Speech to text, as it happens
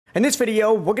In this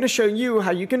video, we're going to show you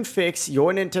how you can fix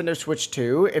your Nintendo Switch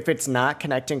 2 if it's not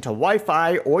connecting to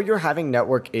Wi-Fi or you're having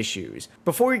network issues.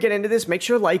 Before we get into this, make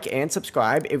sure to like and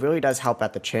subscribe. It really does help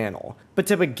out the channel. But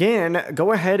to begin,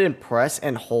 go ahead and press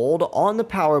and hold on the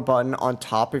power button on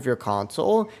top of your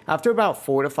console. After about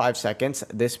 4 to 5 seconds,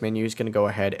 this menu is going to go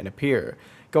ahead and appear.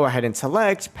 Go ahead and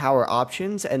select power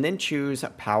options and then choose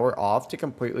power off to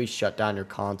completely shut down your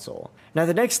console. Now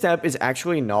the next step is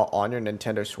actually not on your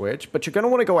Nintendo Switch, but you're going to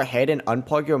want to go ahead and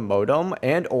unplug your modem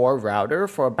and or router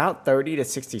for about 30 to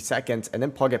 60 seconds and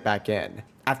then plug it back in.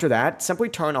 After that, simply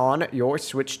turn on your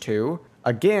Switch 2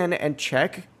 again and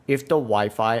check if the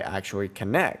Wi-Fi actually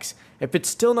connects. If it's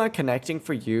still not connecting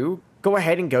for you, go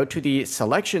ahead and go to the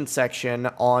selection section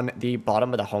on the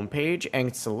bottom of the homepage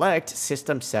and select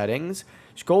System Settings.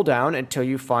 Scroll down until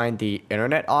you find the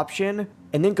Internet option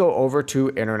and then go over to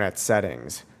Internet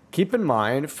Settings. Keep in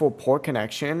mind, for poor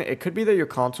connection, it could be that your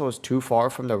console is too far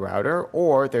from the router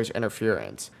or there's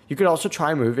interference. You could also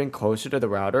try moving closer to the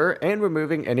router and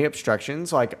removing any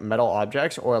obstructions like metal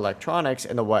objects or electronics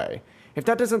in the way. If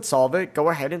that doesn't solve it, go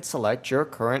ahead and select your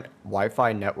current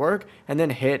Wi-Fi network and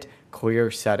then hit Clear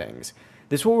Settings.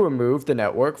 This will remove the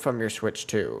network from your Switch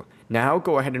 2. Now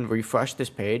go ahead and refresh this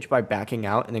page by backing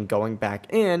out and then going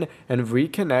back in and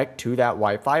reconnect to that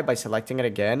Wi-Fi by selecting it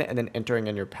again and then entering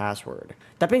in your password.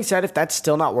 That being said, if that's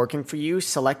still not working for you,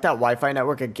 select that Wi-Fi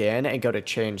network again and go to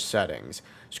Change Settings.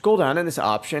 Scroll down in this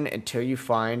option until you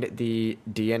find the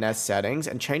DNS settings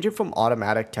and change it from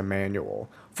automatic to manual.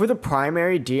 For the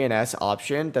primary DNS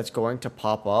option that's going to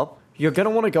pop up, you're going to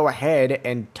want to go ahead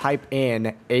and type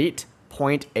in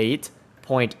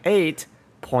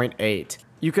 8.8.8.8.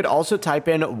 You could also type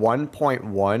in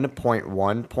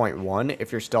 1.1.1.1.1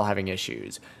 if you're still having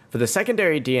issues. For the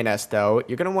secondary DNS though,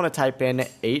 you're going to want to type in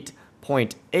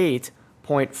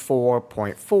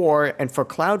 8.8.4.4, and for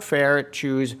Cloudflare,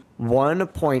 choose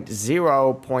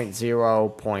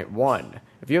 1.0.0.1.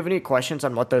 If you have any questions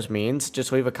on what those means,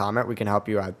 just leave a comment, we can help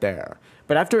you out there.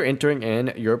 But after entering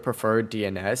in your preferred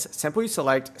DNS, simply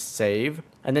select Save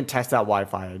and then test that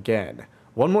Wi-Fi again.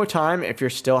 One more time, if you're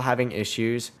still having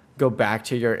issues, go back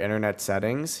to your internet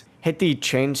settings, hit the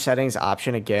Change Settings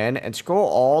option again, and scroll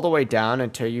all the way down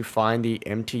until you find the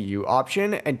MTU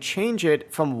option and change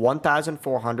it from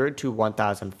 1400 to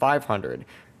 1500.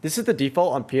 This is the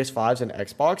default on PS5s and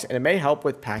Xbox, and it may help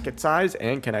with packet size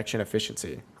and connection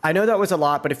efficiency. I know that was a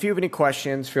lot, but if you have any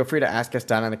questions, feel free to ask us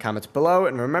down in the comments below,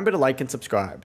 and remember to like and subscribe.